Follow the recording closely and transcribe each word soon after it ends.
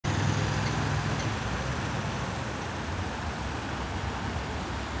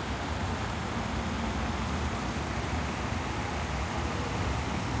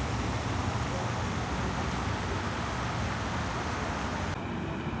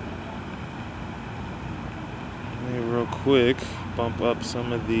quick bump up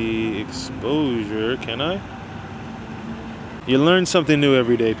some of the exposure. Can I? You learn something new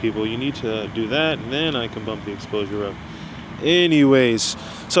every day, people. You need to do that, and then I can bump the exposure up. Anyways,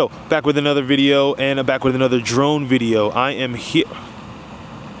 so back with another video, and back with another drone video. I am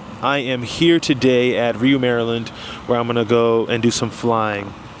here today at Rio, Maryland, where I'm gonna go and do some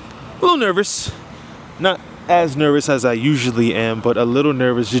flying. A little nervous, not as nervous as I usually am, but a little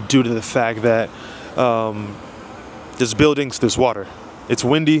nervous just due to the fact that there's buildings, there's water, it's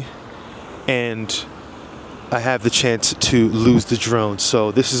windy, and I have the chance to lose the drone.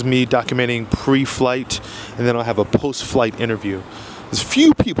 So this is me documenting pre-flight, and then I'll have a post-flight interview. There's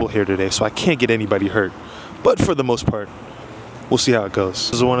few people here today, so I can't get anybody hurt, but for the most part, we'll see how it goes.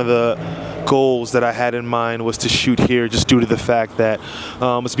 This is one of the goals that I had in mind, was to shoot here just due to the fact that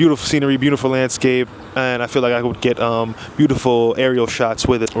it's beautiful scenery, beautiful landscape, and I feel like I would get beautiful aerial shots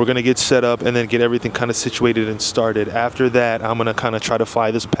with it. We're gonna get set up and then get everything kind of situated and started. After that, I'm gonna kind of try to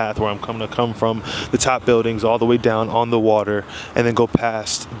fly this path where I'm gonna come from the top buildings all the way down on the water and then go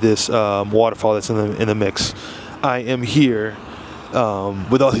past this waterfall that's in the mix. I am here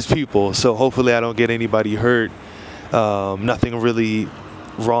with all these people, so hopefully I don't get anybody hurt. Nothing really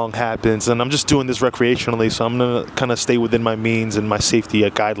wrong happens, and I'm just doing this recreationally, so I'm gonna kind of stay within my means and my safety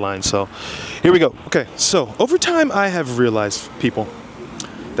guidelines. So here we go. Okay, so over time I have realized, people,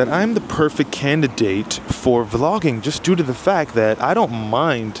 that I'm the perfect candidate for vlogging just due to the fact that I don't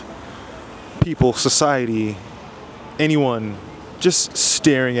mind people, society, anyone just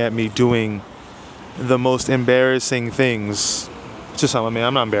staring at me doing the most embarrassing things. Just, I mean,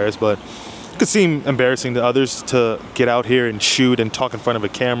 I'm not embarrassed, but it could seem embarrassing to others to get out here and shoot and talk in front of a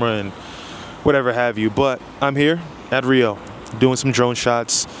camera and whatever have you. But I'm here at Rio doing some drone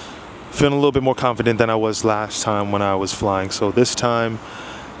shots, feeling a little bit more confident than I was last time when I was flying. So this time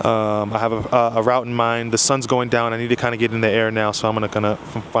I have a route in mind. The sun's going down. I need to kind of get in the air now, so I'm gonna kind of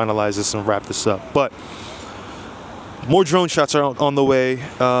finalize this and wrap this up. But more drone shots are on the way.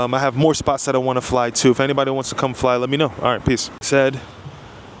 I have more spots that I want to fly to. If anybody wants to come fly, let me know. All right, peace.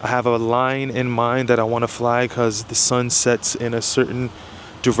 I have a line in mind that I want to fly because the sun sets in a certain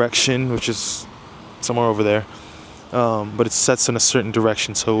direction, which is somewhere over there. But it sets in a certain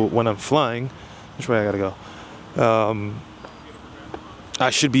direction. So when I'm flying, which way I gotta go? I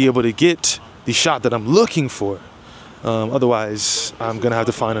should be able to get the shot that I'm looking for. Otherwise, I'm gonna have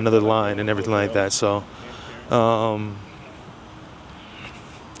to find another line and everything like that. So,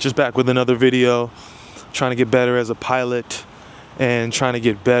 just back with another video, trying to get better as a pilot and trying to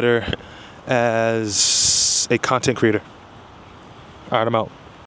get better as a content creator. All right, I'm out.